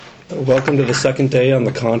Welcome to the second day on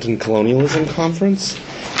the Kant and Colonialism conference.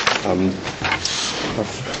 Our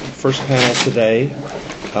first panel today,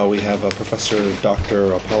 we have Professor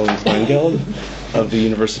Dr. Pauline Kleingeld of the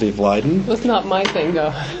University of Leiden. That's not my thing,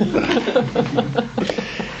 though.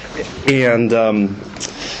 And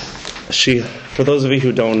she, for those of you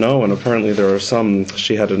who don't know, and apparently there are some,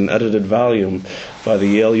 she had an edited volume by the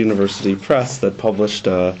Yale University Press that published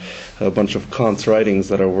a bunch of Kant's writings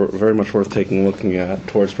that are very much worth looking at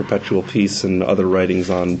towards perpetual peace and other writings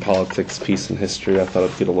on politics, peace, and history. I thought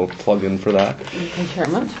I'd get a little plug-in for that. Thank you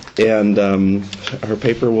very much. And her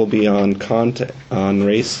paper will be on Kant, on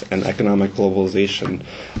race and economic globalization,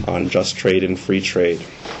 on just trade and free trade.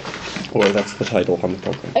 Or that's the title on the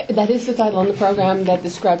program. That is the title on the program that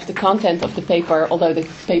describes the content of the paper, although the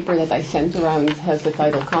paper that I sent around has the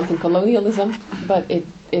title Kant and Colonialism, but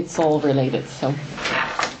it's all related. So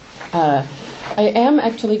I am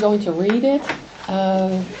actually going to read it,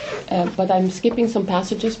 but I'm skipping some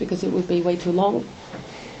passages because it would be way too long.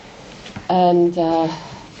 And I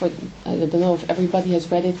don't know if everybody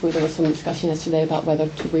has read it. There was some discussion yesterday about whether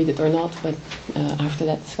to read it or not, but after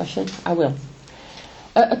that discussion, I will.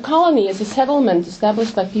 A colony is a settlement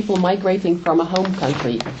established by people migrating from a home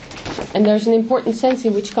country. And there's an important sense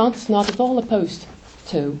in which Kant is not at all opposed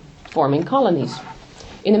to forming colonies.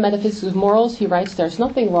 In the Metaphysics of Morals, he writes, there's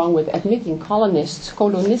nothing wrong with admitting colonists,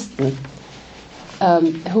 kolonisten,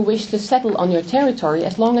 who wish to settle on your territory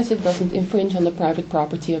as long as it doesn't infringe on the private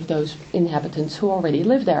property of those inhabitants who already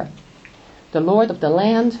live there. The lord of the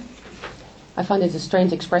land, I find it a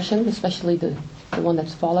strange expression, especially the one that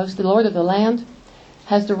follows. The lord of the land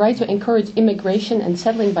has the right to encourage immigration and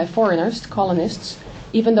settling by foreigners, colonists,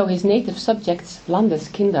 even though his native subjects,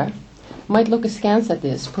 Landeskinder, might look askance at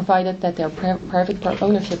this, provided that their private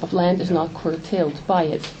ownership of land is not curtailed by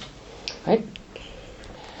it. Right?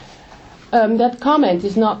 That comment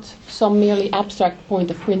is not some merely abstract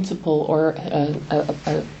point of principle or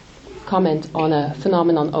a comment on a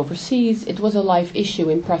phenomenon overseas. It was a live issue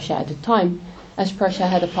in Prussia at the time, as Prussia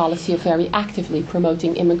had a policy of very actively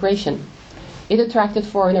promoting immigration. It attracted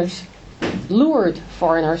foreigners, lured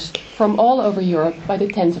foreigners from all over Europe by the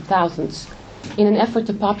tens of thousands, in an effort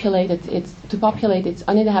to populate its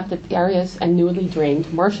uninhabited areas and newly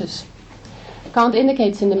drained marshes. Kant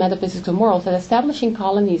indicates in the Metaphysics of Morals that establishing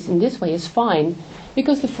colonies in this way is fine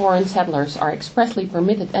because the foreign settlers are expressly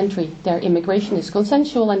permitted entry, their immigration is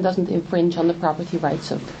consensual and doesn't infringe on the property rights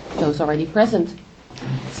of those already present.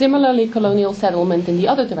 Similarly, colonial settlement in the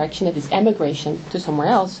other direction, that is emigration to somewhere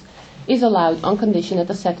else, is allowed on condition that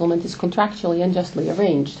the settlement is contractually and justly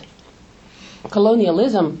arranged.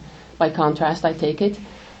 Colonialism, by contrast, I take it,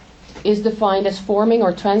 is defined as forming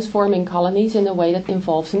or transforming colonies in a way that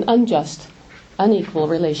involves an unjust, unequal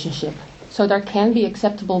relationship. So there can be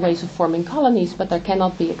acceptable ways of forming colonies, but there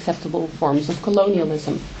cannot be acceptable forms of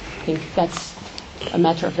colonialism. I think that's a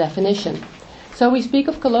matter of definition. So we speak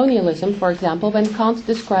of colonialism, for example, when Kant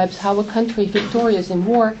describes how a country victorious in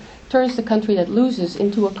war turns the country that loses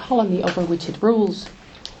into a colony over which it rules.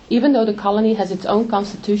 Even though the colony has its own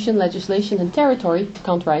constitution, legislation, and territory,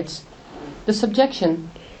 Kant writes, the subjection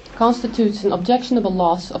constitutes an objectionable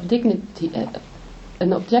loss of dignity,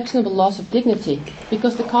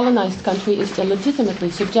 because the colonized country is illegitimately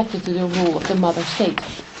subjected to the rule of the mother state.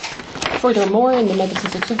 Furthermore, in the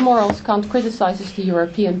Metaphysics of Morals, Kant criticizes the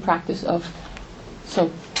European practice of so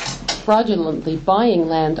fraudulently buying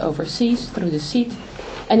land overseas through deceit,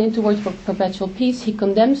 and in Towards Perpetual Peace, he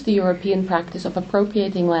condemns the European practice of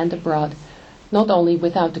appropriating land abroad, not only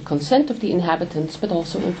without the consent of the inhabitants, but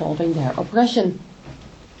also involving their oppression.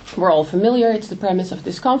 We're all familiar, it's the premise of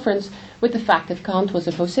this conference, with the fact that Kant was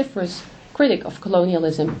a vociferous critic of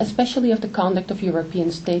colonialism, especially of the conduct of European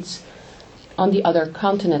states on the other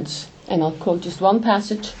continents. And I'll quote just one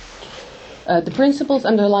passage. The principles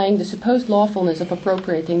underlying the supposed lawfulness of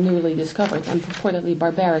appropriating newly discovered and purportedly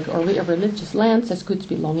barbaric or irreligious lands as goods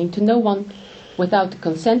belonging to no one, without the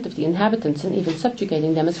consent of the inhabitants and even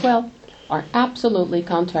subjugating them as well, are absolutely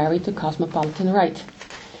contrary to cosmopolitan right.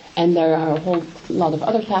 And there are a whole lot of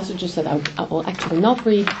other passages that I will actually not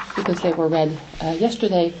read because they were read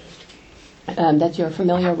yesterday that you're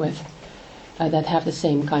familiar with that have the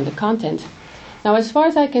same kind of content. Now, as far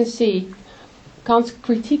as I can see, Kant's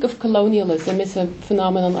critique of colonialism is a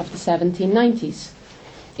phenomenon of the 1790s.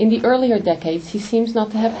 In the earlier decades, he seems not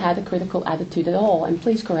to have had a critical attitude at all, and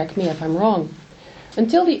please correct me if I'm wrong.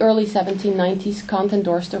 Until the early 1790s, Kant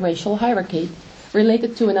endorsed a racial hierarchy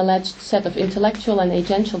related to an alleged set of intellectual and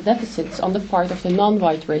agential deficits on the part of the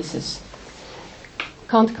non-white races.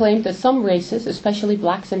 Kant claimed that some races, especially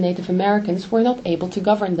blacks and Native Americans, were not able to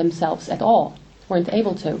govern themselves at all, weren't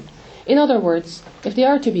able to. In other words, if they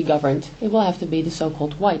are to be governed, it will have to be the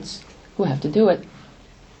so-called whites who have to do it.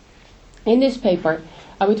 In this paper,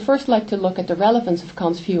 I would first like to look at the relevance of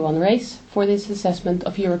Kant's view on race for this assessment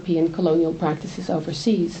of European colonial practices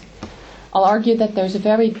overseas. I'll argue that there's a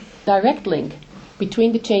very direct link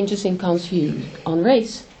between the changes in Kant's view on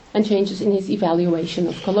race and changes in his evaluation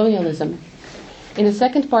of colonialism. In the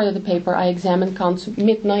second part of the paper, I examine Kant's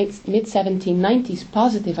mid-1790s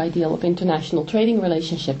positive ideal of international trading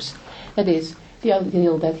relationships, that is, the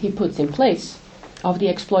ideal that he puts in place of the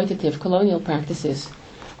exploitative colonial practices,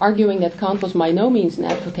 arguing that Kant was by no means an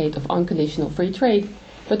advocate of unconditional free trade,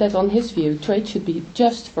 but that on his view, trade should be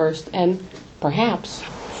just first and, perhaps,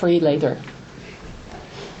 free later.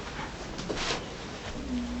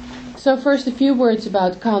 So first, a few words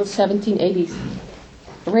about Kant's 1780s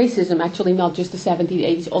racism, actually not just the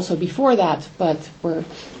 1780s, also before that, but where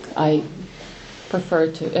I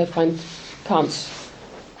prefer to find Kant's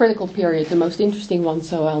critical period the most interesting one,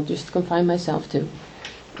 so I'll just confine myself to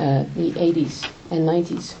the 80s and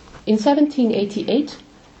 90s. In 1788,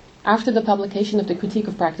 after the publication of the Critique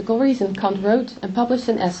of Practical Reason, Kant wrote and published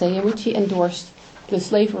an essay in which he endorsed the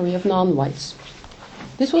slavery of non-whites.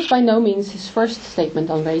 This was by no means his first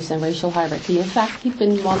statement on race and racial hierarchy. In fact, he'd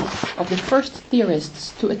been one of the first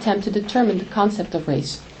theorists to attempt to determine the concept of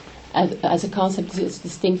race as a concept that is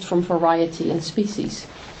distinct from variety and species.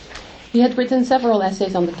 He had written several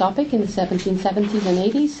essays on the topic in the 1770s and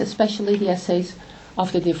 80s, especially the essays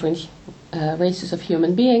of the different races of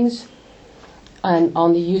human beings and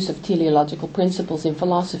on the use of teleological principles in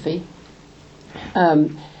philosophy.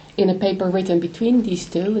 In a paper written between these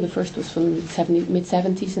two, the first was from the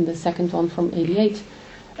mid-70s and the second one from 88,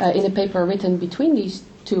 in a paper written between these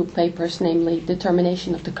two papers, namely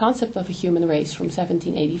Determination of the Concept of a Human Race from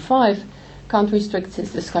 1785, Kant restricts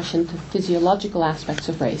his discussion to physiological aspects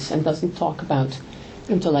of race and doesn't talk about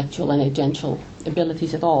intellectual and agential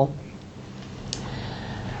abilities at all,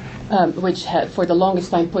 which for the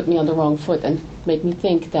longest time put me on the wrong foot and made me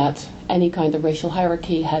think that any kind of racial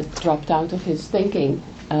hierarchy had dropped out of his thinking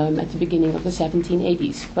at the beginning of the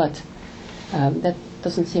 1780s, but that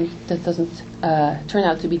doesn't turn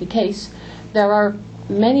out to be the case. There are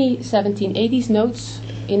many 1780s notes,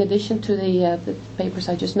 in addition to the papers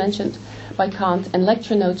I just mentioned, by Kant, and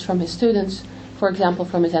lecture notes from his students, for example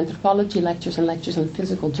from his anthropology lectures and lectures on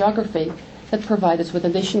physical geography, that provide us with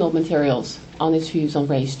additional materials on his views on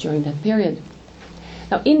race during that period.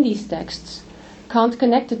 Now, in these texts, Kant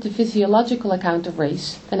connected the physiological account of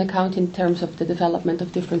race, an account in terms of the development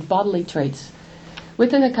of different bodily traits,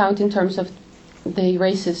 with an account in terms of the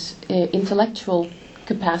race's intellectual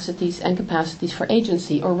capacities and capacities for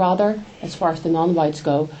agency, or rather, as far as the non-whites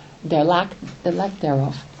go, the lack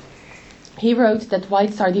thereof. He wrote that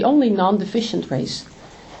whites are the only non-deficient race,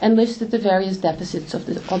 and listed the various deficits of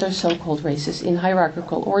the other so-called races in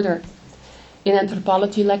hierarchical order. In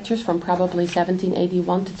anthropology lectures from probably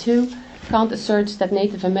 1781 to 2, Kant asserts that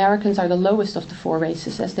Native Americans are the lowest of the four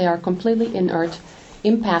races, as they are completely inert,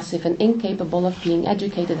 impassive, and incapable of being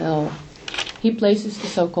educated at all. He places the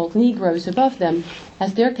so-called Negroes above them,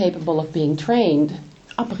 as they're capable of being trained,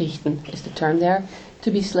 abrichten is the term there, to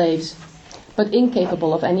be slaves, but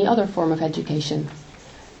incapable of any other form of education.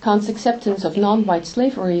 Kant's acceptance of non-white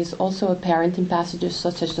slavery is also apparent in passages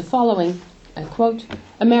such as the following, I quote,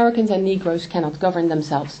 "Americans and Negroes cannot govern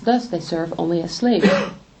themselves, thus they serve only as slaves."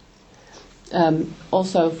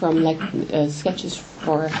 Also from sketches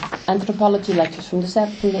for anthropology lectures from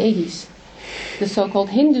the 80s. The so-called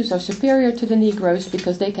Hindus are superior to the Negroes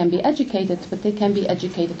because they can be educated, but they can be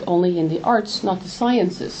educated only in the arts, not the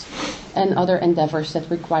sciences, and other endeavors that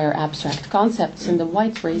require abstract concepts, and the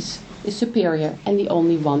white race is superior and the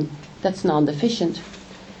only one that's non-deficient.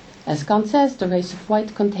 As Kant says, the race of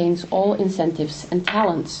white contains all incentives and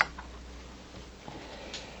talents.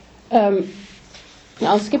 Now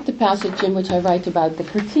I'll skip the passage in which I write about the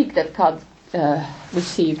critique that Kant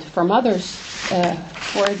received from others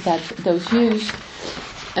for those views,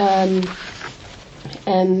 and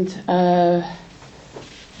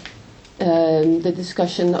the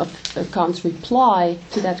discussion of Kant's reply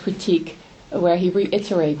to that critique, where he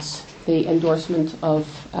reiterates the endorsement of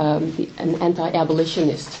an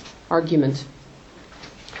anti-abolitionist argument.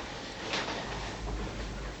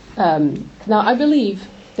 Now I believe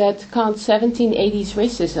that Kant's 1780s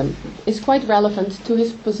racism is quite relevant to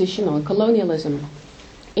his position on colonialism.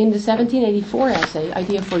 In the 1784 essay,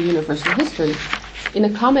 Idea for Universal History, in a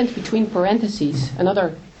comment between parentheses,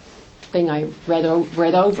 another thing I read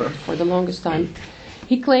over for the longest time,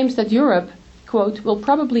 he claims that Europe, quote, will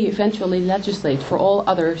probably eventually legislate for all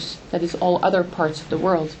others, that is, all other parts of the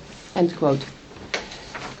world, end quote.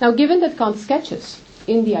 Now, given that Kant sketches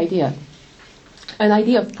in the idea. An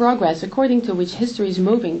idea of progress according to which history is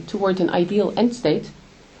moving toward an ideal end state,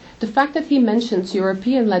 the fact that he mentions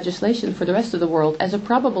European legislation for the rest of the world as a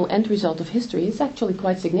probable end result of history is actually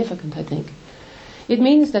quite significant, I think. It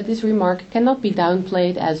means that this remark cannot be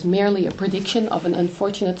downplayed as merely a prediction of an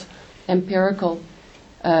unfortunate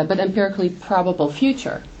but empirically probable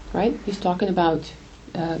future, right? He's talking about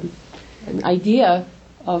an idea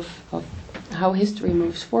of how history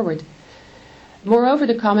moves forward. Moreover,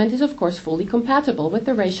 the comment is of course fully compatible with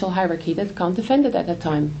the racial hierarchy that Kant defended at that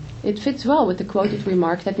time. It fits well with the quoted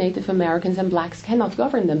remark that Native Americans and blacks cannot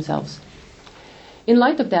govern themselves. In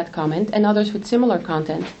light of that comment, and others with similar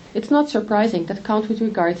content, it's not surprising that Kant would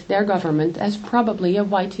regard their government as probably a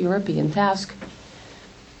white European task.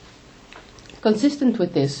 Consistent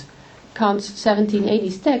with this, Kant's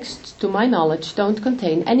 1780s texts, to my knowledge, don't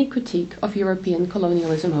contain any critique of European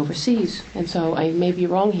colonialism overseas. And so I may be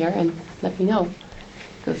wrong here, and let me know,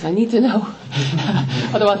 because I need to know.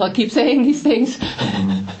 Otherwise I'll keep saying these things.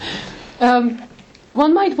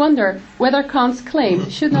 One might wonder whether Kant's claim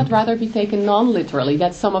should not rather be taken non-literally.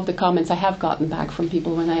 That's some of the comments I have gotten back from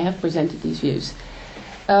people when I have presented these views.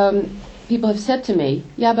 People have said to me,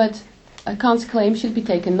 yeah, but Kant's claim should be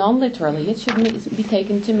taken non-literally. It should be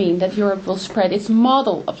taken to mean that Europe will spread its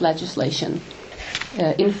model of legislation,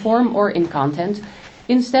 in form or in content,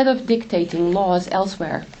 instead of dictating laws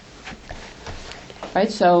elsewhere. Right?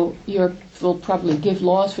 So Europe will probably give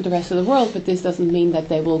laws for the rest of the world, but this doesn't mean that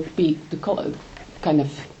they will be the kind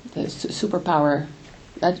of the superpower,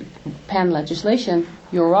 pan-legislation,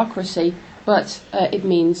 bureaucracy, but it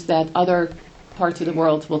means that other parts of the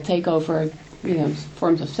world will take over,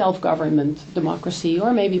 forms of self-government, democracy,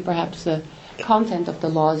 or maybe perhaps the content of the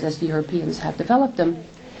laws as the Europeans have developed them.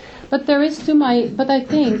 But I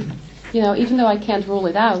think, even though I can't rule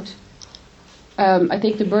it out, I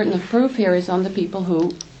think the burden of proof here is on the people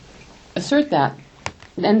who assert that.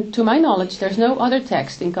 And to my knowledge, there's no other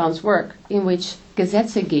text in Kant's work in which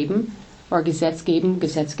Gesetze geben, or Gesetz geben,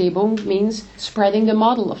 Gesetzgebung, means spreading the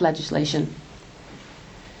model of legislation.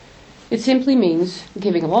 It simply means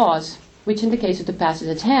giving laws, which in the case of the passage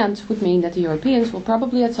at hand would mean that the Europeans will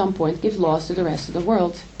probably at some point give laws to the rest of the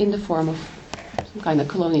world in the form of some kind of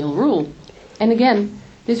colonial rule. And again,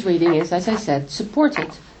 this reading is, as I said,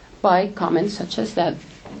 supported by comments such as that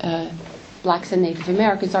blacks and Native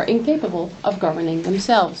Americans are incapable of governing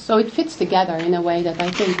themselves. So it fits together in a way that I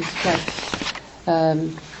think is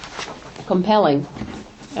quite compelling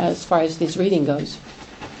as far as this reading goes.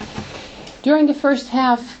 During the first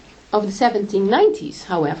half of the 1790s,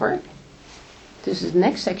 however, this is the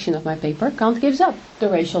next section of my paper, Kant gives up the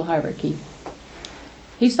racial hierarchy.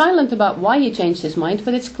 He's silent about why he changed his mind,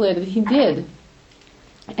 but it's clear that he did.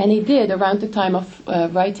 And he did around the time of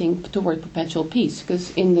writing toward perpetual peace,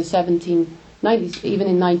 because in the 1790s, even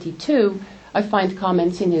in 92, I find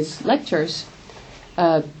comments in his lectures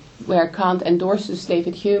where Kant endorses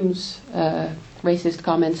David Hume's racist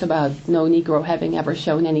comments about no Negro having ever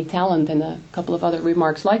shown any talent, and a couple of other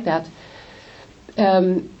remarks like that.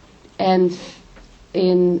 And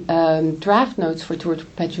in draft notes for Toward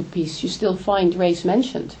Perpetual Peace, you still find race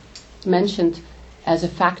mentioned as a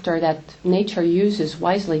factor that nature uses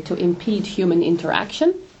wisely to impede human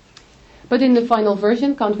interaction. But in the final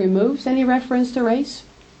version, Kant removes any reference to race.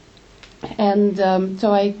 And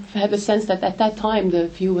so I have a sense that at that time the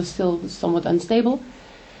view was still somewhat unstable.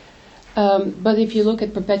 But if you look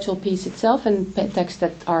at Perpetual Peace itself and texts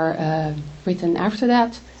that are written after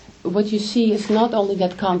that, what you see is not only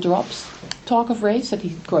that Kant drops talk of race, that he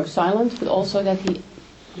grows silent, but also that he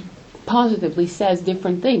positively says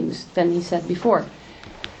different things than he said before.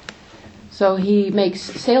 So he makes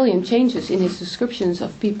salient changes in his descriptions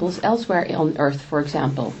of peoples elsewhere on Earth, for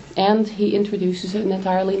example, and he introduces an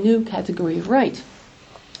entirely new category of right,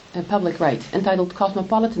 a public right, entitled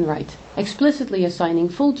cosmopolitan right, explicitly assigning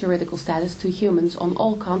full juridical status to humans on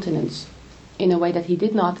all continents, in a way that he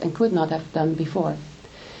did not and could not have done before.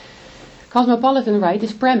 Cosmopolitan right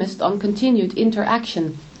is premised on continued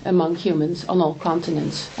interaction among humans on all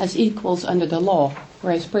continents as equals under the law,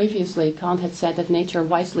 whereas previously Kant had said that nature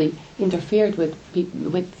wisely interfered with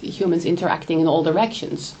humans interacting in all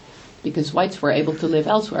directions, because whites were able to live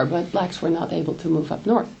elsewhere, but blacks were not able to move up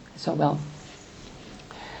north so well.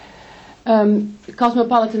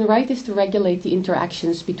 Cosmopolitan right is to regulate the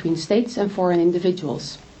interactions between states and foreign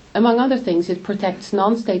individuals. Among other things, it protects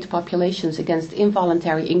non-state populations against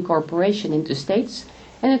involuntary incorporation into states,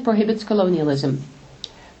 and it prohibits colonialism.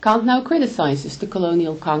 Kant now criticizes the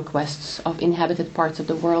colonial conquests of inhabited parts of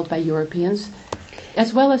the world by Europeans,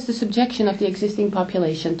 as well as the subjection of the existing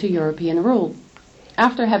population to European rule.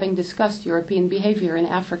 After having discussed European behavior in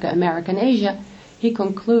Africa, America, and Asia, he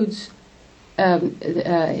concludes,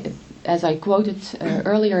 as I quoted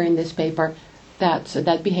earlier in this paper,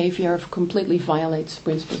 that behavior completely violates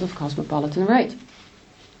principles of cosmopolitan right.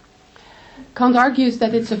 Kant argues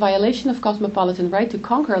that it's a violation of cosmopolitan right to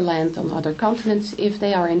conquer land on other continents if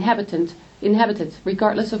they are inhabited,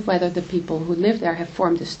 regardless of whether the people who live there have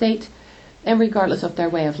formed a state and regardless of their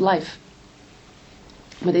way of life,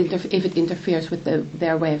 but if it interferes with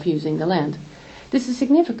their way of using the land. This is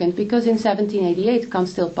significant because in 1788 Kant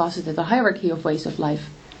still posited a hierarchy of ways of life,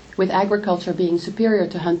 with agriculture being superior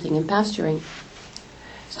to hunting and pasturing.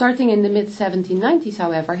 Starting in the mid-1790s,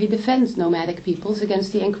 however, he defends nomadic peoples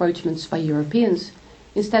against the encroachments by Europeans,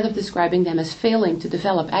 instead of describing them as failing to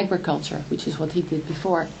develop agriculture, which is what he did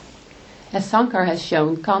before. As Sankar has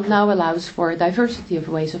shown, Kant now allows for a diversity of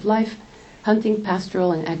ways of life, hunting,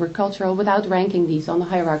 pastoral, and agricultural, without ranking these on a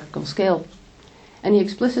hierarchical scale. And he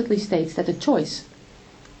explicitly states that the choice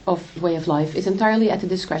of way of life is entirely at the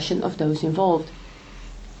discretion of those involved.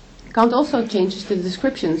 Kant also changes the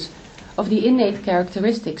descriptions of the innate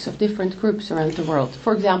characteristics of different groups around the world.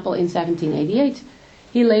 For example, in 1788,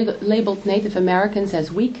 he labeled Native Americans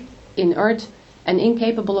as weak, inert, and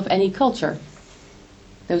incapable of any culture.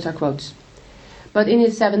 Those are quotes. But in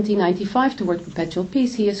his 1795 Toward Perpetual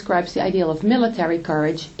Peace, he ascribes the ideal of military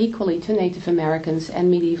courage equally to Native Americans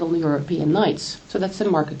and medieval European knights. So that's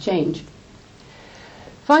a marked change.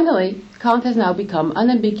 Finally, Kant has now become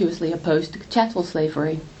unambiguously opposed to chattel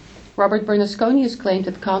slavery. Robert Bernasconi has claimed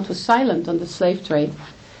that Kant was silent on the slave trade,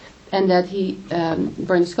 and that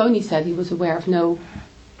Bernasconi said he was aware of no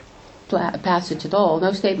passage at all,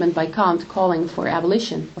 no statement by Kant calling for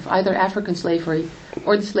abolition of either African slavery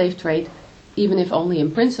or the slave trade, even if only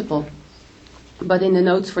in principle. But in the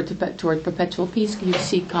notes toward Perpetual Peace, you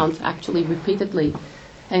see Kant actually repeatedly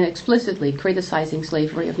and explicitly criticizing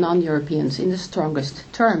slavery of non-Europeans in the strongest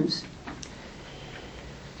terms.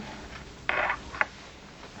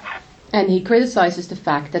 And he criticizes the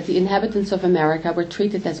fact that the inhabitants of America were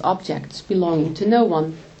treated as objects belonging to no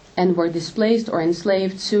one and were displaced or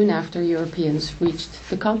enslaved soon after Europeans reached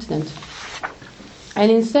the continent.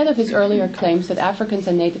 And instead of his earlier claims that Africans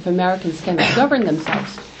and Native Americans cannot govern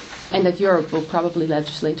themselves and that Europe will probably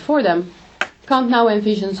legislate for them, Kant now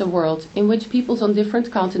envisions a world in which peoples on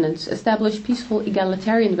different continents establish peaceful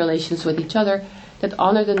egalitarian relations with each other that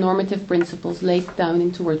honor the normative principles laid down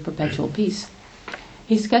in Toward Perpetual Peace.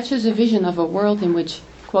 He sketches a vision of a world in which,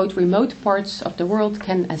 quote, remote parts of the world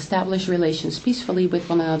can establish relations peacefully with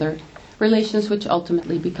one another, relations which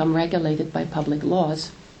ultimately become regulated by public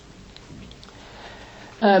laws.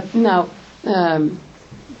 His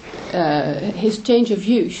change of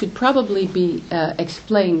view should probably be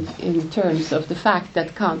explained in terms of the fact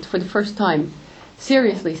that Kant, for the first time,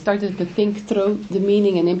 seriously started to think through the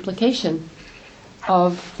meaning and implication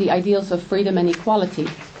of the ideals of freedom and equality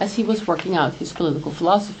as he was working out his political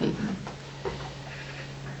philosophy.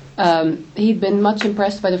 He'd been much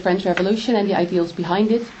impressed by the French Revolution and the ideals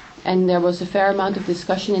behind it, and there was a fair amount of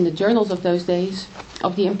discussion in the journals of those days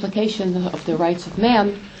of the implication of the rights of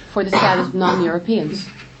man for the status of non-Europeans.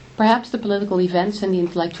 Perhaps the political events and the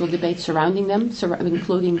intellectual debates surrounding them,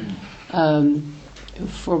 including,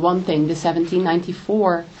 for one thing, the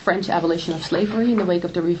 1794 French abolition of slavery in the wake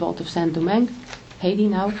of the revolt of Saint-Domingue, Haiti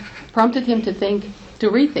now, prompted him to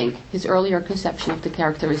rethink his earlier conception of the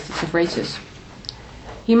characteristics of races.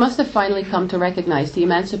 He must have finally come to recognize the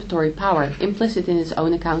emancipatory power implicit in his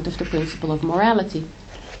own account of the principle of morality,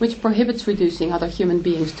 which prohibits reducing other human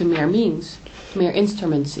beings to mere means, mere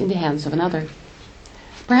instruments in the hands of another.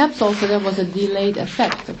 Perhaps also there was a delayed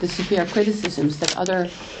effect of the severe criticisms that other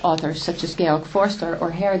authors, such as Georg Forster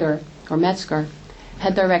or Herder or Metzger,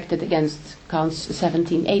 had directed against Kant's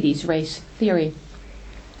 1780s race theory.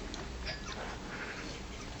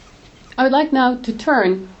 I would like now to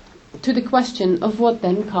turn to the question of what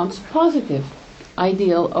then Kant's positive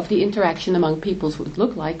ideal of the interaction among peoples would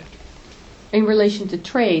look like in relation to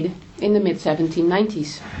trade in the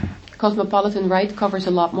mid-1790s. Cosmopolitan right covers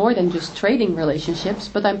a lot more than just trading relationships,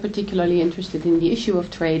 but I'm particularly interested in the issue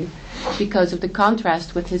of trade because of the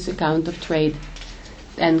contrast with his account of trade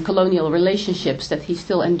and colonial relationships that he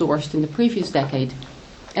still endorsed in the previous decade,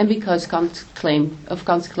 and because Kant's claim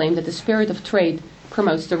that the spirit of trade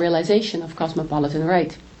promotes the realization of cosmopolitan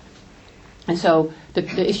right. And so the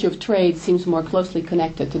issue of trade seems more closely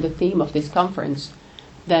connected to the theme of this conference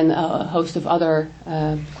than a host of other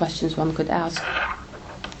questions one could ask.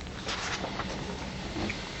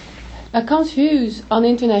 Kant's views on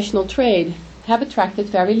international trade have attracted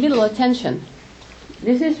very little attention.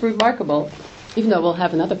 This is remarkable, even though we'll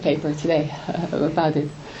have another paper today about it.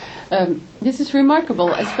 This is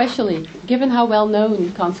remarkable, especially given how well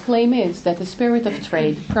known Kant's claim is that the spirit of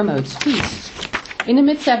trade promotes peace. In the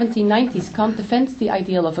mid-1790s, Kant defends the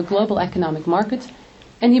ideal of a global economic market,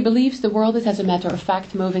 and he believes the world is, as a matter of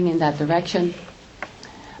fact, moving in that direction.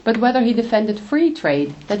 But whether he defended free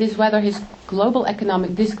trade, that is, whether this global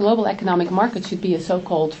economic market should be a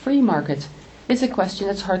so-called free market, is a question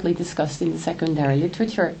that's hardly discussed in the secondary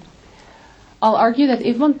literature. I'll argue that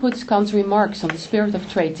if one puts Kant's remarks on the spirit of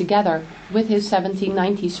trade together with his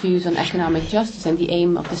 1790s views on economic justice and the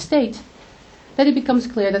aim of the state, that it becomes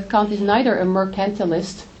clear that Kant is neither a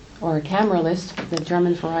mercantilist or a cameralist, the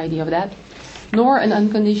German variety of that, nor an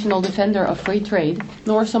unconditional defender of free trade,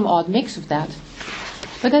 nor some odd mix of that,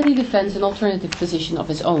 but that he defends an alternative position of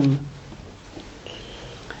his own.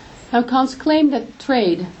 Now, Kant's claim that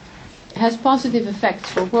trade has positive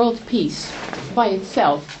effects for world peace by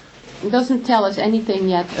itself doesn't tell us anything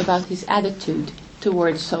yet about his attitude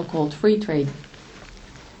towards so-called free trade.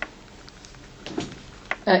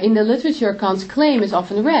 In the literature, Kant's claim is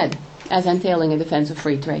often read as entailing a defense of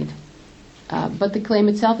free trade, but the claim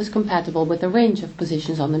itself is compatible with a range of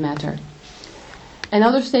positions on the matter. And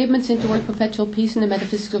other statements in toward perpetual peace in the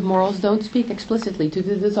metaphysics of morals don't speak explicitly to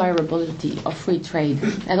the desirability of free trade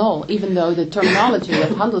at all, even though the terminology of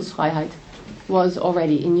Handelsfreiheit was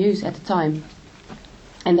already in use at the time.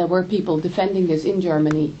 And there were people defending this in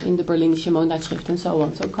Germany, in the Berlinische Monatsschrift and so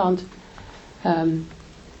on. So Kant,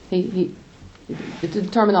 the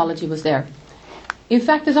terminology was there. In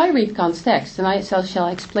fact, as I read Kant's text, and I shall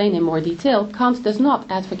explain in more detail, Kant does not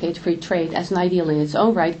advocate free trade as an ideal in its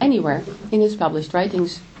own right anywhere in his published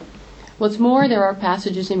writings. What's more, there are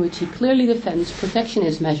passages in which he clearly defends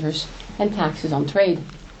protectionist measures and taxes on trade.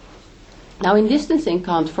 Now, in distancing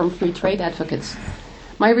Kant from free trade advocates,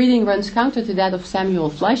 my reading runs counter to that of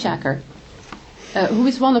Samuel Fleischacker, who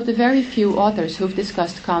is one of the very few authors who have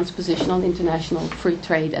discussed Kant's position on international free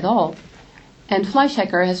trade at all. And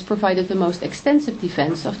Fleischacker has provided the most extensive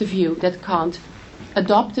defense of the view that Kant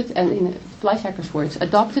adopted, and in Fleischacker's words,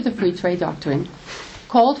 adopted the free trade doctrine,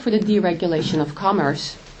 called for the deregulation of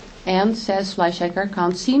commerce, and, says Fleischacker,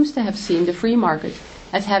 Kant seems to have seen the free market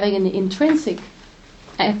as having an intrinsic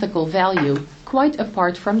ethical value, quite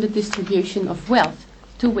apart from the distribution of wealth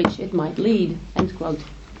to which it might lead, end quote.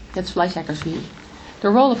 That's Fleischacker's view.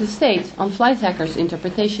 The role of the state, on Fleischacker's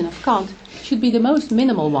interpretation of Kant, should be the most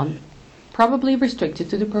minimal one, probably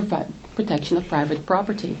restricted to the protection of private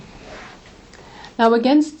property. Now,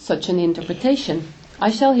 against such an interpretation,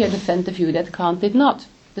 I shall here defend the view that Kant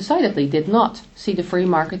decidedly did not, see the free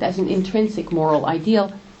market as an intrinsic moral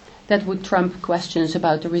ideal that would trump questions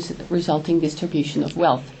about the resulting distribution of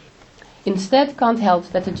wealth. Instead, Kant held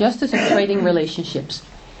that the justice of trading relationships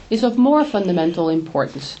is of more fundamental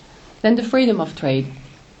importance than the freedom of trade,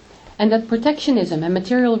 and that protectionism and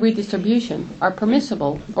material redistribution are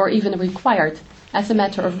permissible or even required as a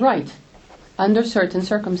matter of right under certain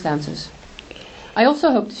circumstances. I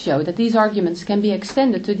also hope to show that these arguments can be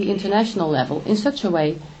extended to the international level in such a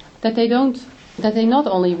way that they not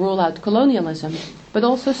only rule out colonialism, but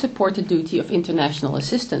also support the duty of international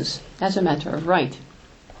assistance as a matter of right.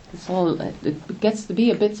 It gets to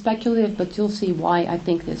be a bit speculative, but you'll see why I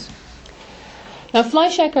think this. Now,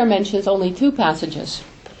 Fleischacker mentions only two passages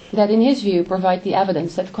that, in his view, provide the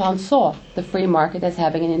evidence that Kant saw the free market as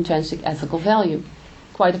having an intrinsic ethical value,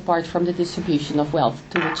 quite apart from the distribution of wealth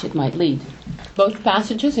to which it might lead. Both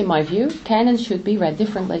passages, in my view, can and should be read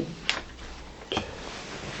differently.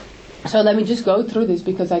 So let me just go through this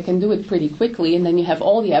because I can do it pretty quickly, and then you have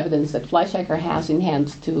all the evidence that Fleischacker has in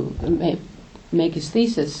hand to make his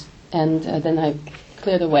thesis, and then I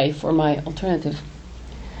clear the way for my alternative.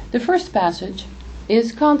 The first passage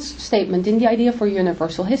is Kant's statement in the Idea for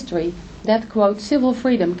Universal History that, quote, civil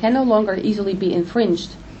freedom can no longer easily be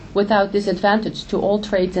infringed without disadvantage to all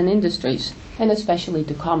trades and industries, and especially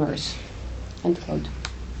to commerce, end quote.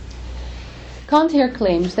 Kant here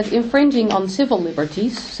claims that infringing on civil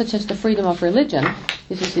liberties, such as the freedom of religion,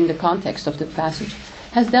 this is in the context of the passage,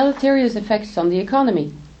 has deleterious effects on the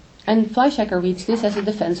economy, and Fleischacker reads this as a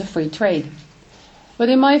defense of free trade. But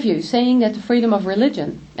in my view, saying that the freedom of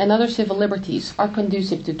religion and other civil liberties are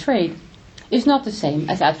conducive to trade is not the same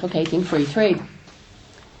as advocating free trade.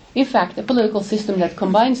 In fact, a political system that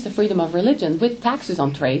combines the freedom of religion with taxes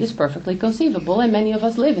on trade is perfectly conceivable, and many of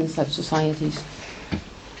us live in such societies.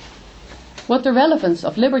 What the relevance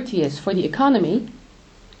of liberty is for the economy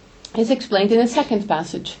is explained in a second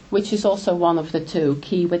passage, which is also one of the two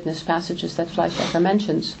key witness passages that Fleischacker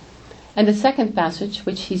mentions. And the second passage,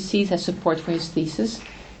 which he sees as support for his thesis,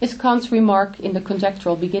 is Kant's remark in the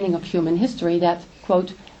conjectural beginning of human history that,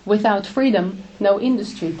 quote, without freedom, no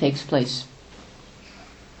industry takes place.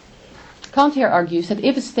 Kant here argues that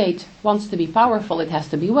if a state wants to be powerful, it has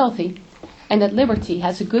to be wealthy, and that liberty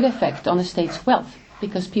has a good effect on a state's wealth,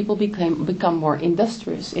 because people become more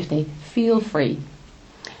industrious if they feel free,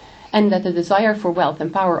 and that the desire for wealth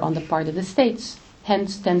and power on the part of the states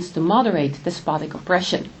hence tends to moderate despotic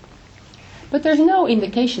oppression. But there's no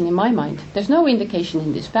indication in my mind, there's no indication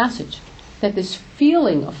in this passage, that this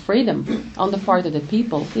feeling of freedom on the part of the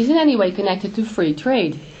people is in any way connected to free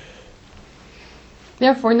trade.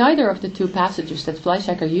 Therefore, neither of the two passages that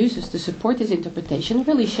Fleischacker uses to support his interpretation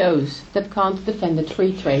really shows that Kant defended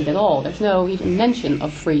free trade at all. There's no even mention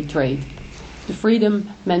of free trade. The freedom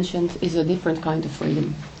mentioned is a different kind of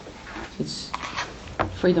freedom. It's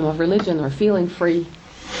freedom of religion or feeling free,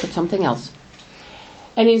 but something else.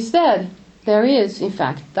 And instead, there is, in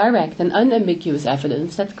fact, direct and unambiguous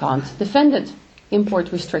evidence that Kant defended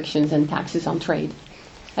import restrictions and taxes on trade,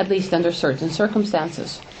 at least under certain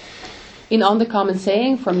circumstances. In On the Common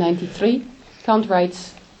Saying from 93, Kant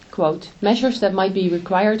writes, quote, "Measures that might be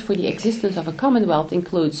required for the existence of a commonwealth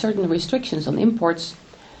include certain restrictions on imports,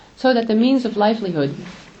 so that the means of livelihood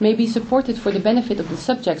may be supported for the benefit of the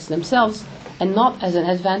subjects themselves and not as an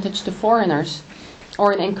advantage to foreigners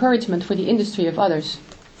or an encouragement for the industry of others.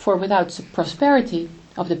 For without prosperity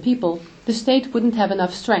of the people, the state wouldn't have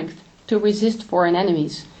enough strength to resist foreign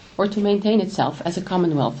enemies or to maintain itself as a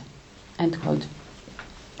commonwealth." End quote.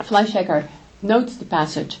 Fleischacker notes the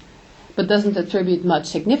passage, but doesn't attribute much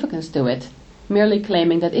significance to it, merely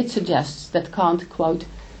claiming that it suggests that Kant, quote,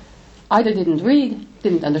 "either didn't read,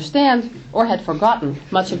 didn't understand, or had forgotten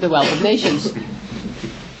much of the wealth of nations."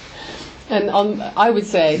 And I would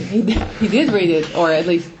say he did read it, or at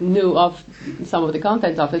least knew of some of the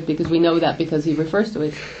content of it, because we know that because he refers to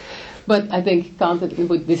it. But I think Kant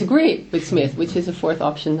would disagree with Smith, which is a fourth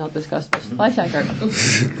option not discussed by Fleischacker.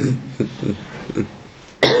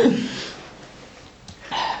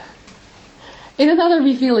 In another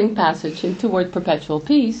revealing passage in Toward Perpetual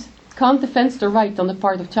Peace, Kant defends the right on the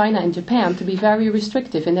part of China and Japan to be very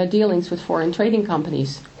restrictive in their dealings with foreign trading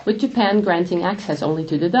companies, with Japan granting access only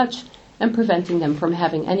to the Dutch and preventing them from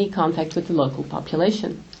having any contact with the local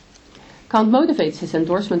population. Kant motivates his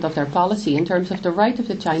endorsement of their policy in terms of the right of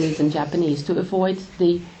the Chinese and Japanese to avoid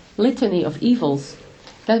the litany of evils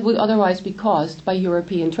that would otherwise be caused by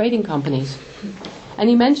European trading companies. And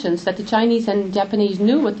he mentions that the Chinese and Japanese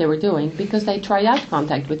knew what they were doing because they tried out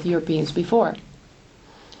contact with the Europeans before.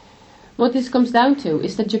 What this comes down to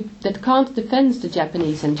is that Kant defends the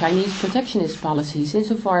Japanese and Chinese protectionist policies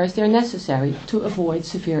insofar as they are necessary to avoid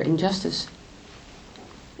severe injustice.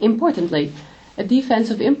 Importantly, a defense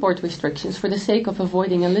of import restrictions for the sake of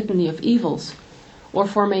avoiding a litany of evils or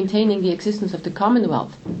for maintaining the existence of the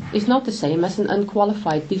Commonwealth is not the same as an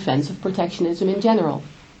unqualified defense of protectionism in general.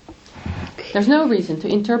 There's no reason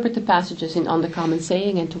to interpret the passages in On the Common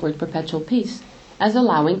Saying and Toward Perpetual Peace as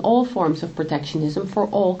allowing all forms of protectionism for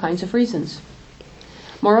all kinds of reasons.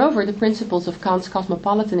 Moreover, the principles of Kant's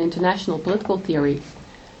cosmopolitan international political theory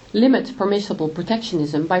limit permissible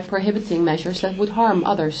protectionism by prohibiting measures that would harm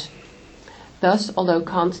others. Thus, although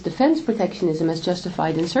Kant defends protectionism as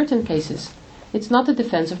justified in certain cases, it's not a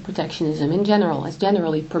defense of protectionism in general as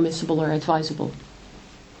generally permissible or advisable.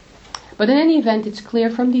 But in any event, it's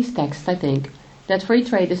clear from these texts, I think, that free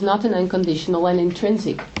trade is not an unconditional and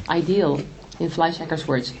intrinsic ideal, in Fleischacker's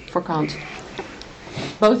words, for Kant.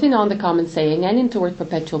 Both in On the Common Saying and in Toward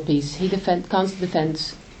Perpetual Peace, Kant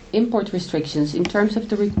defends import restrictions in terms of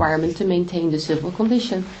the requirement to maintain the civil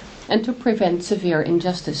condition and to prevent severe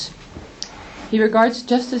injustice. He regards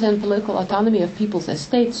justice and political autonomy of peoples as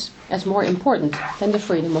states as more important than the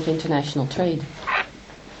freedom of international trade.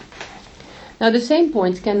 Now, the same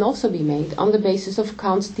point can also be made on the basis of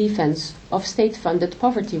Kant's defense of state-funded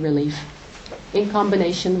poverty relief in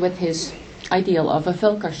combination with his ideal of a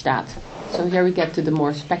Völkerstaat. So here we get to the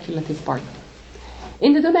more speculative part.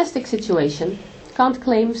 In the domestic situation, Kant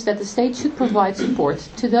claims that the state should provide support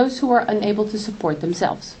to those who are unable to support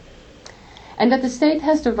themselves, and that the state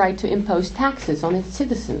has the right to impose taxes on its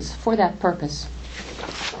citizens for that purpose.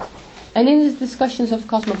 And in his discussions of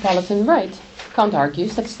cosmopolitan right, Kant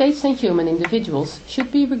argues that states and human individuals should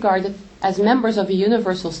be regarded as members of a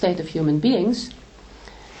universal state of human beings,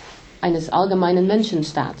 eines allgemeinen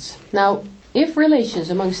Menschenstaats. Now, if relations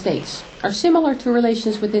among states are similar to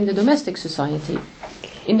relations within the domestic society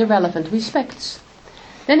in the relevant respects,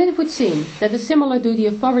 then it would seem that a similar duty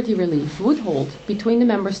of poverty relief would hold between the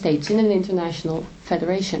member states in an international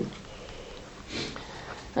federation,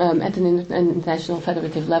 at an international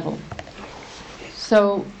federative level.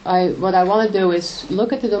 So what I want to do is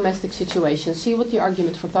look at the domestic situation, see what the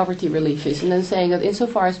argument for poverty relief is, and then saying that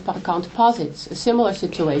insofar as Kant posits a similar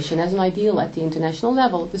situation as an ideal at the international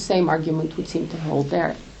level, the same argument would seem to hold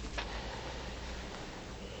there.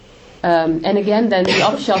 And again, then the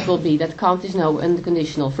upshot will be that Kant is no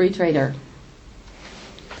unconditional free trader.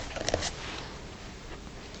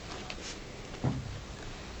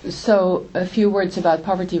 So a few words about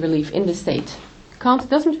poverty relief in the state. Kant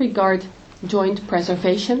doesn't regard joint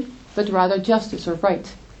preservation, but rather justice or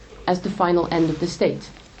right as the final end of the state.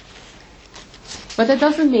 But that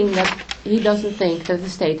doesn't mean that he doesn't think that the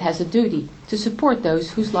state has a duty to support those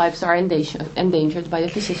whose lives are endangered by the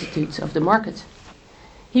vicissitudes of the market.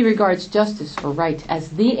 He regards justice or right as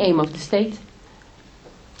the aim of the state,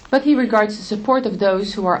 but he regards the support of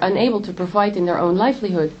those who are unable to provide in their own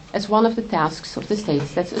livelihood as one of the tasks of the state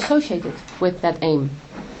that's associated with that aim.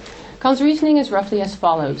 Kant's reasoning is roughly as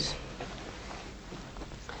follows.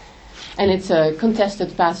 And it's a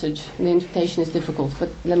contested passage, and the interpretation is difficult, but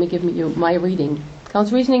let me give you my reading.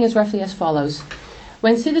 Kant's reasoning is roughly as follows.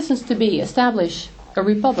 When citizens to be establish a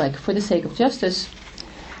republic for the sake of justice,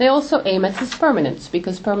 they also aim at its permanence,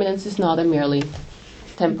 because permanence is not a merely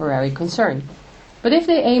temporary concern. But if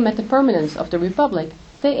they aim at the permanence of the republic,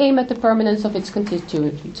 they aim at the permanence of its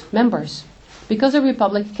constituent members, because a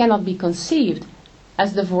republic cannot be conceived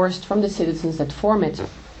as divorced from the citizens that form it.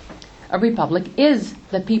 A republic is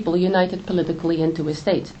the people united politically into a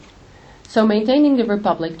state. So maintaining the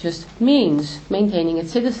republic just means maintaining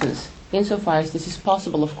its citizens, insofar as this is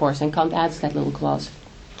possible, of course, and Kant adds that little clause.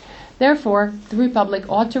 Therefore, the republic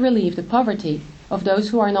ought to relieve the poverty of those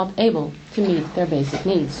who are not able to meet their basic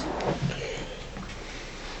needs.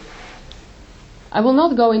 I will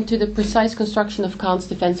not go into the precise construction of Kant's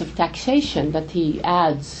defense of taxation that he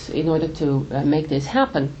adds in order to make this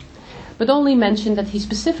happen, but only mention that he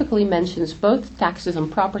specifically mentions both taxes on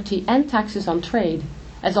property and taxes on trade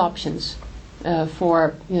as options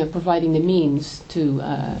for providing the means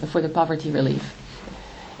for the poverty relief.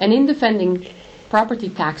 And in defending property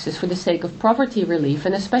taxes for the sake of poverty relief,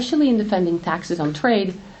 and especially in defending taxes on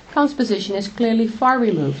trade, Kant's position is clearly far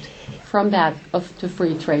removed from that of the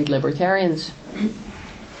free trade libertarians.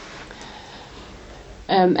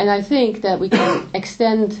 And I think that we can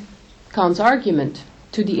extend Kant's argument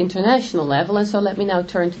to the international level, and so let me now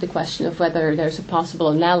turn to the question of whether there's a possible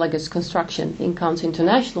analogous construction in Kant's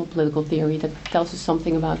international political theory that tells us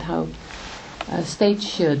something about how states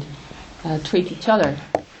should treat each other.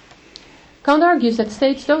 Kant argues that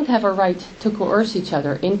states don't have a right to coerce each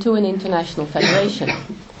other into an international federation,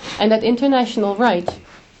 and that international right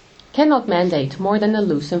cannot mandate more than a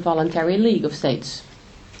loose and voluntary league of states.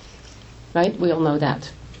 Right? We all know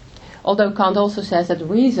that. Although Kant also says that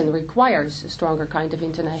reason requires a stronger kind of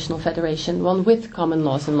international federation, one with common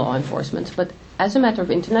laws and law enforcement. But as a matter of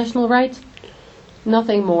international right,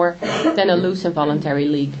 nothing more than a loose and voluntary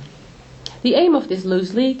league. The aim of this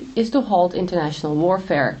loose league is to halt international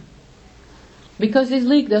warfare. Because this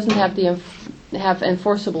league doesn't have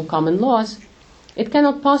enforceable common laws, it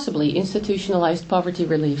cannot possibly institutionalize poverty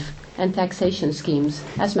relief and taxation schemes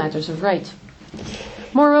as matters of right.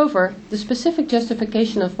 Moreover, the specific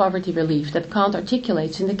justification of poverty relief that Kant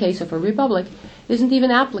articulates in the case of a republic isn't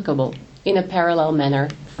even applicable in a parallel manner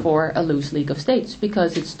for a loose league of states,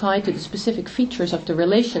 because it's tied to the specific features of the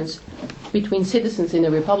relations between citizens in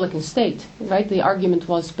a republican state. Right? The argument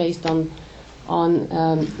was based on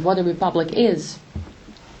what a republic is,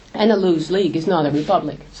 and a loose league is not a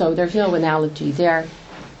republic. So there's no analogy there.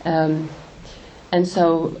 And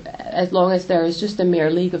so as long as there is just a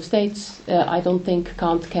mere league of states, I don't think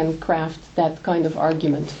Kant can craft that kind of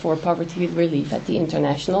argument for poverty relief at the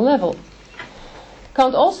international level.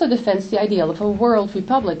 Kant also defends the ideal of a world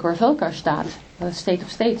republic or Völkerstaat, a state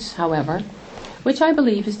of states, however, which I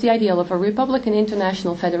believe is the ideal of a republican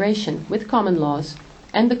international federation with common laws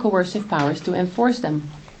and the coercive powers to enforce them.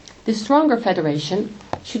 This stronger federation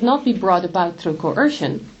should not be brought about through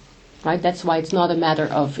coercion, right? That's why it's not a matter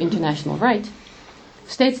of international right.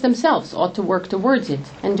 States themselves ought to work towards it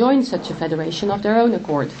and join such a federation of their own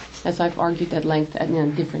accord, as I've argued at length in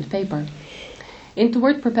a different paper. In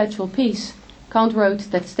Toward Perpetual Peace, Kant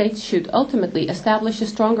wrote that states should ultimately establish a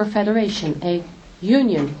stronger federation, a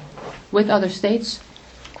union with other states,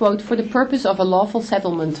 quote, for the purpose of a lawful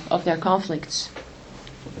settlement of their conflicts.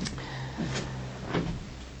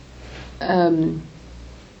 I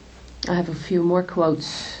have a few more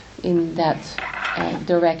quotes in that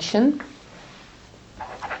direction.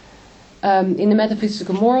 In the Metaphysics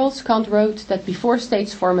of Morals, Kant wrote that before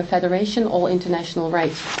states form a federation, all international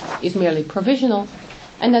right is merely provisional,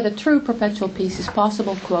 and that a true perpetual peace is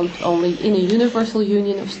possible, quote, only in a universal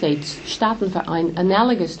union of states, Staatenverein,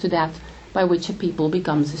 analogous to that by which a people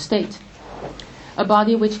becomes a state. A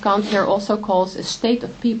body which Kant here also calls a state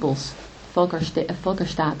of peoples,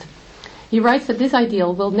 Volkerstaat. He writes that this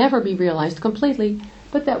ideal will never be realized completely,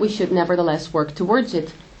 but that we should nevertheless work towards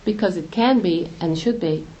it, because it can be and should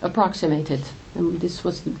be approximated. And this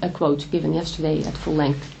was a quote given yesterday at full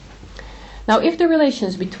length. Now, if the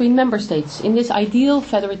relations between member states in this ideal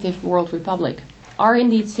federative world republic are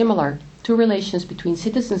indeed similar to relations between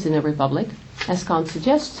citizens in a republic, as Kant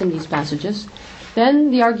suggests in these passages, then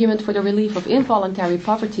the argument for the relief of involuntary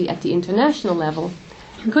poverty at the international level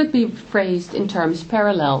could be phrased in terms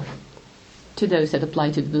parallel to those that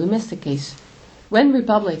apply to the domestic case. When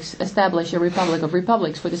republics establish a republic of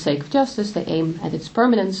republics for the sake of justice, they aim at its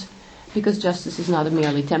permanence, because justice is not a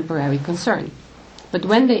merely temporary concern. But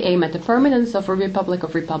when they aim at the permanence of a republic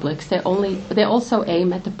of republics, they also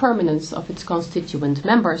aim at the permanence of its constituent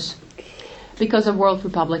members, because a world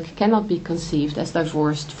republic cannot be conceived as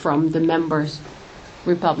divorced from the members'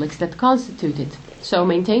 republics that constitute it. So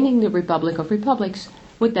maintaining the republic of republics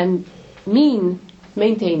would then mean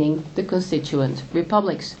maintaining the constituent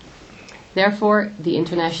republics. Therefore, the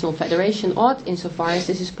International Federation ought, insofar as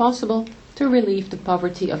this is possible, to relieve the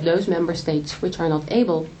poverty of those member states which are not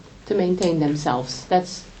able to maintain themselves.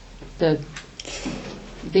 That's the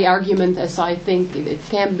argument, as I think it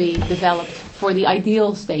can be developed for the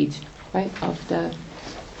ideal state, right, of the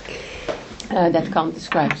that Kant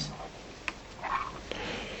describes.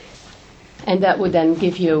 And that would then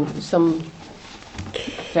give you some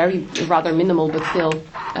rather minimal but still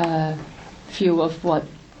view of what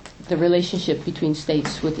the relationship between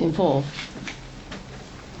states would involve.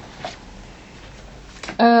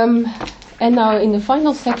 And now in the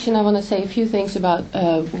final section I want to say a few things about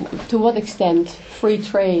to what extent free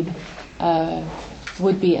trade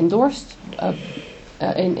would be endorsed on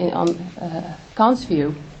Kant's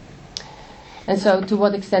view, and so to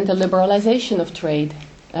what extent a liberalization of trade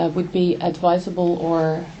would be advisable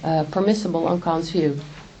or permissible on Kant's view.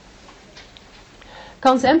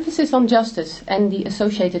 Kant's emphasis on justice and the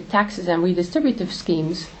associated taxes and redistributive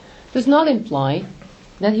schemes does not imply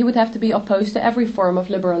that he would have to be opposed to every form of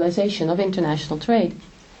liberalization of international trade.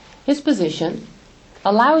 His position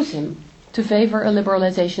allows him to favor a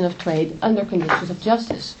liberalization of trade under conditions of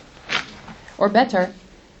justice. Or better,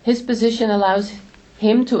 his position allows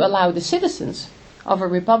him to allow the citizens of a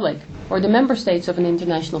republic or the member states of an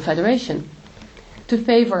international federation to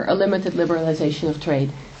favor a limited liberalization of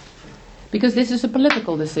trade. Because this is a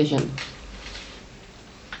political decision.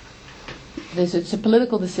 It's a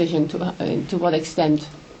political decision to what extent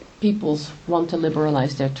peoples want to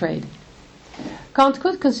liberalize their trade. Kant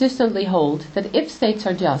could consistently hold that if states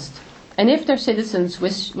are just, and if their citizens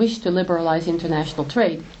wish to liberalize international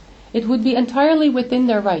trade, it would be entirely within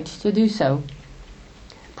their right to do so,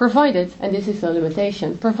 provided, and this is a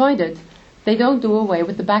limitation, provided they don't do away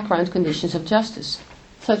with the background conditions of justice,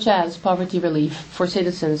 such as poverty relief for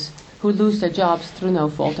citizens who lose their jobs through no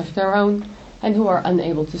fault of their own and who are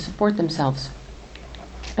unable to support themselves.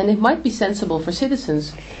 And it might be sensible for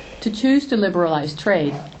citizens to choose to liberalize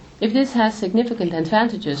trade if this has significant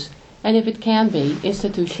advantages and if it can be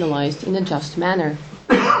institutionalized in a just manner.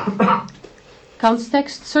 Kant's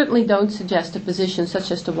texts certainly don't suggest a position such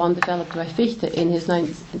as the one developed by Fichte in his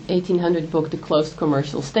 1800 book, The Closed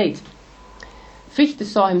Commercial State. Fichte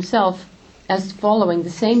saw himself as following the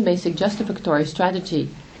same basic justificatory strategy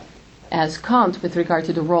as Kant with regard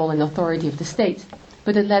to the role and authority of the state,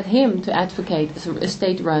 but it led him to advocate a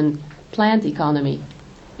state-run planned economy.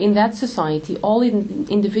 In that society, all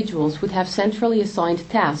individuals would have centrally assigned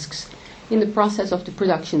tasks in the process of the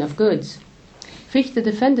production of goods. Fichte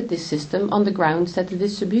defended this system on the grounds that the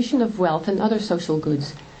distribution of wealth and other social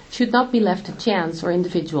goods should not be left to chance or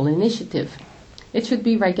individual initiative. It should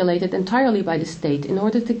be regulated entirely by the state in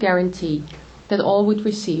order to guarantee that all would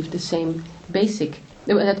receive the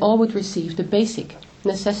basic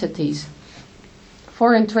necessities.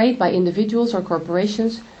 Foreign trade by individuals or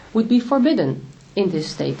corporations would be forbidden in this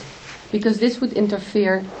state, because this would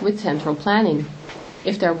interfere with central planning.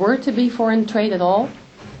 If there were to be foreign trade at all,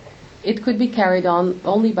 it could be carried on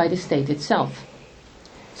only by the state itself.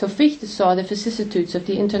 So Fichte saw the vicissitudes of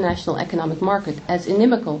the international economic market as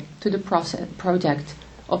inimical to the project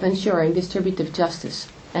of ensuring distributive justice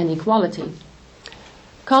and equality.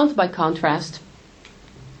 Kant, by contrast,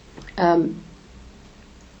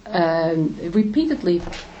 repeatedly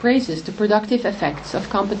praises the productive effects of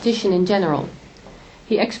competition in general.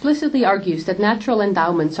 He explicitly argues that natural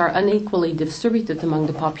endowments are unequally distributed among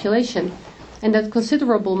the population and that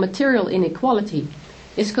considerable material inequality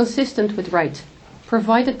is consistent with right,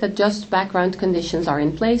 provided that just background conditions are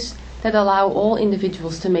in place that allow all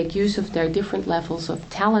individuals to make use of their different levels of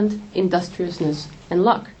talent, industriousness, and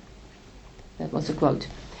luck. That was a quote.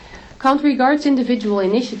 Kant regards individual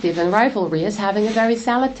initiative and rivalry as having a very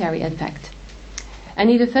salutary effect, and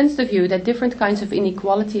he defends the view that different kinds of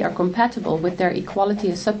inequality are compatible with their equality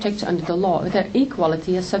as subjects under the law,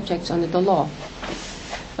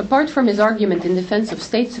 Apart from his argument in defense of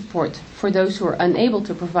state support for those who are unable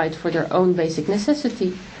to provide for their own basic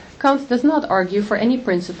necessity, Kant does not argue for any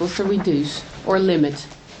principles to reduce or limit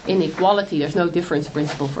inequality. There's no difference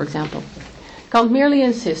principle, for example. Kant merely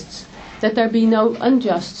insists that there be no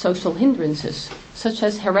unjust social hindrances, such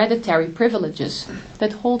as hereditary privileges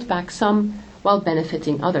that hold back some while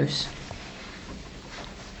benefiting others.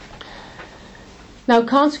 Now,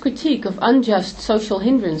 Kant's critique of unjust social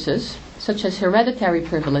hindrances, such as hereditary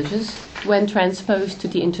privileges, when transposed to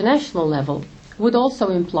the international level, would also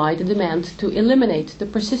imply the demand to eliminate the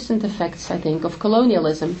persistent effects, I think, of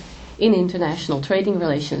colonialism in international trading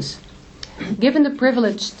relations. Given the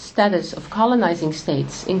privileged status of colonizing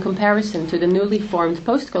states in comparison to the newly formed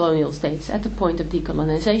post-colonial states at the point of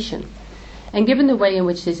decolonization, and given the way in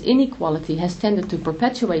which this inequality has tended to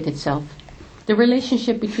perpetuate itself, the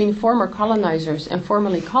relationship between former colonizers and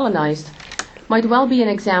formerly colonized might well be an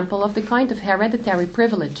example of the kind of hereditary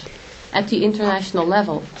privilege at the international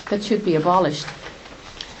level that should be abolished.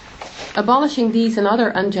 Abolishing these and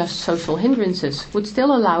other unjust social hindrances would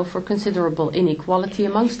still allow for considerable inequality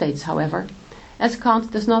among states, however, as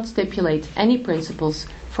Kant does not stipulate any principles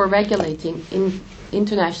for regulating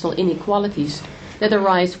international inequalities that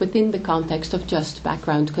arise within the context of just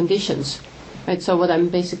background conditions. Right, so what I'm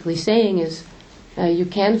basically saying is you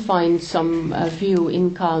can find some view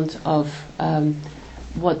in Kant of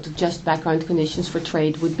what just background conditions for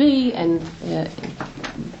trade would be,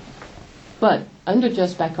 but under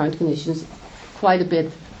just background conditions, quite a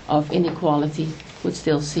bit of inequality would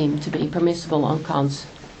still seem to be permissible on Kant's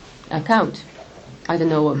account. I don't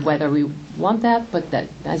know whether we want that, but that,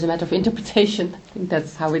 as a matter of interpretation, I think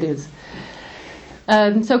that's how it is.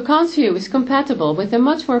 So Kant's view is compatible with a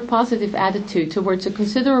much more positive attitude towards a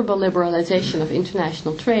considerable liberalization of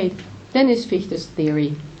international trade than is Fichte's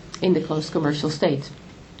theory in the closed commercial state.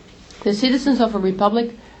 The citizens of a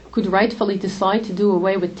republic could rightfully decide to do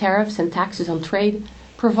away with tariffs and taxes on trade,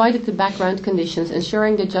 provided the background conditions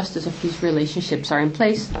ensuring the justice of these relationships are in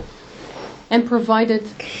place, and provided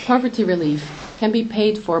poverty relief can be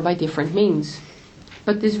paid for by different means.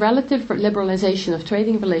 But this relative liberalization of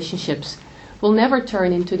trading relationships will never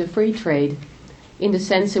turn into the free trade in the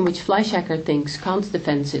sense in which Fleischacker thinks Kant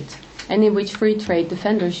defends it, and in which free trade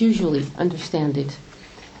defenders usually understand it.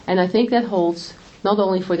 And I think that holds not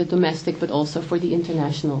only for the domestic but also for the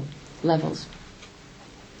international levels.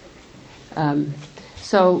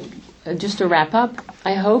 Just to wrap up,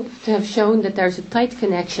 I hope to have shown that there's a tight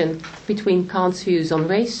connection between Kant's views on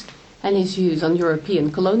race and his views on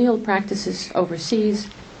European colonial practices overseas,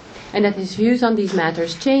 and that his views on these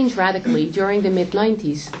matters change radically during the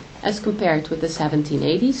mid-90s as compared with the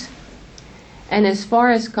 1780s. And as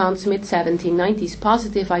far as Kant's mid-1790s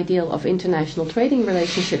positive ideal of international trading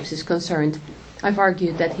relationships is concerned, I've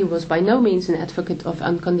argued that he was by no means an advocate of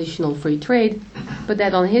unconditional free trade, but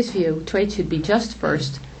that on his view, trade should be just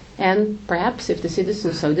first, and perhaps, if the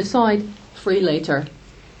citizens so decide, free later.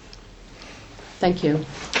 Thank you.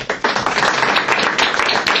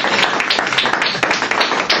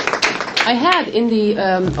 I had in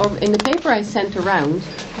the paper I sent around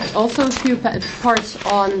also a few parts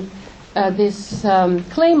on this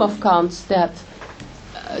claim of Kant's that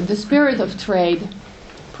the spirit of trade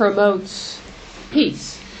promotes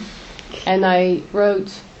peace. And I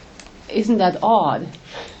wrote, isn't that odd?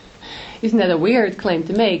 Isn't that a weird claim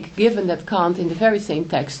to make, given that Kant in the very same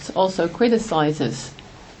text also criticizes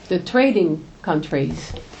the trading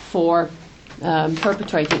countries for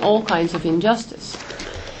perpetrating all kinds of injustice?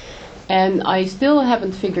 And I still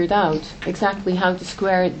haven't figured out exactly how to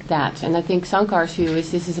square that. And I think Sankar's view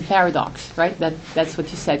is this is a paradox, right? That's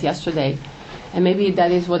what you said yesterday. And maybe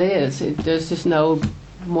that is what it is. There's just no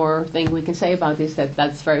more thing we can say about this,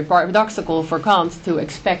 that's very paradoxical for Kant to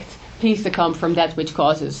expect peace to come from that which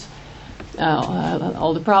causes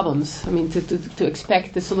all the problems. I mean, to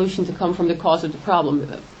expect the solution to come from the cause of the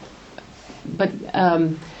problem. But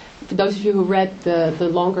for those of you who read the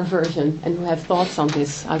longer version and who have thoughts on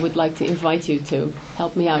this, I would like to invite you to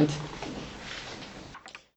help me out.